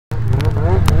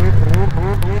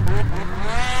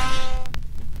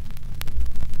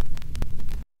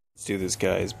Let's do this,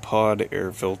 guys. Pod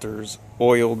air filters.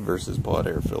 Oiled versus pod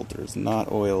air filters.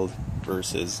 Not oiled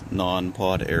versus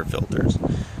non-pod air filters.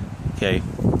 Okay,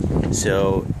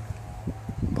 so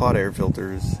pod air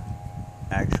filters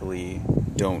actually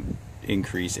don't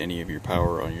increase any of your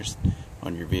power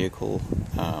on your vehicle.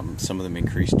 Some of them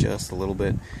increase just a little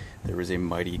bit. There was a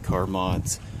Mighty Car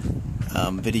Mods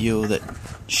video that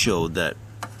showed that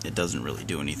it doesn't really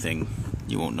do anything.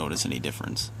 You won't notice any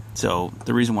difference. So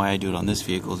the reason why I do it on this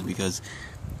vehicle is because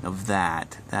of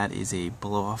that. That is a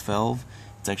blow-off valve.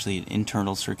 It's actually an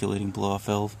internal circulating blow-off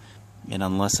valve, and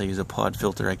unless I use a pod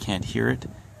filter, I can't hear it.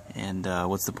 And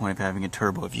what's the point of having a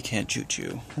turbo if you can't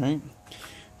choo-choo, right?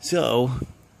 So,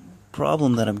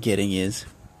 problem that I'm getting is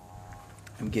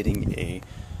I'm getting a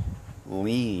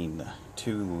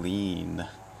too lean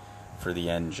for the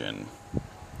engine.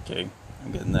 Okay,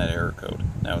 I'm getting that error code.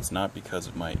 Now, it's not because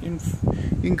of my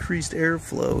increased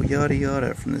airflow, yada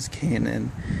yada, from this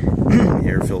K&N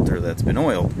air filter that's been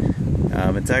oiled.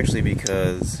 It's actually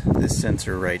because this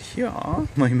sensor right here,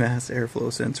 my mass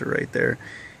airflow sensor right there,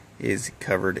 is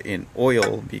covered in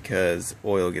oil, because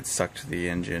oil gets sucked to the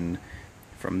engine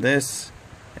from this.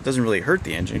 It doesn't really hurt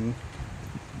the engine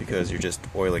because you're just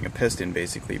oiling a piston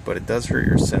basically, but it does hurt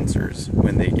your sensors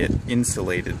when they get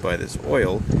insulated by this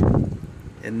oil,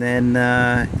 and then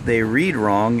they read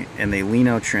wrong and they lean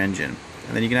out your engine,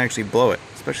 and then you can actually blow it,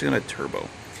 especially on a turbo.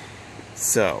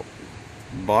 So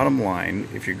bottom line,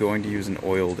 if you're going to use an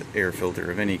oiled air filter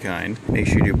of any kind, make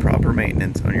sure you do proper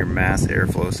maintenance on your mass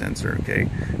airflow sensor, okay?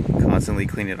 Constantly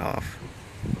clean it off.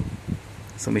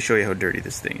 So let me show you how dirty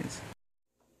this thing is.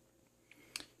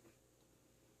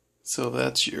 So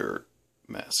that's your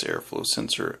mass airflow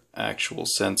sensor, actual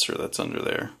sensor that's under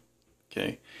there,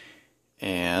 okay?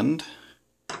 And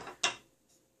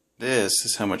this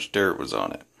is how much dirt was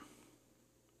on it.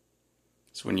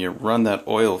 So when you run that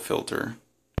oil filter,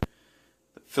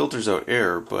 it filters out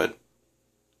air, but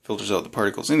filters out the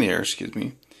particles in the air, excuse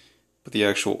me, but the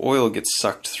actual oil gets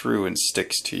sucked through and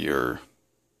sticks to your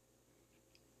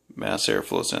mass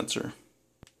airflow sensor.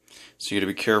 So you got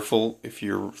to be careful if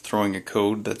you're throwing a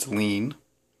code that's lean.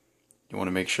 You want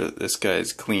to make sure that this guy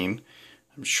is clean.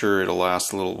 I'm sure it'll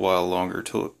last a little while longer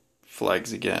till it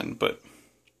flags again, but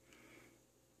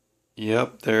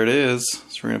yep, there it is.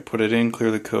 So we're going to put it in,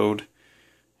 clear the code,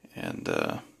 and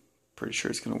pretty sure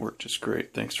it's going to work just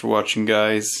great. Thanks for watching,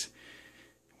 guys.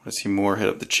 Want to see more, hit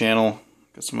up the channel.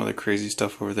 Got some other crazy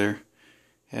stuff over there.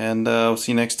 And we'll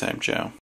see you next time. Ciao.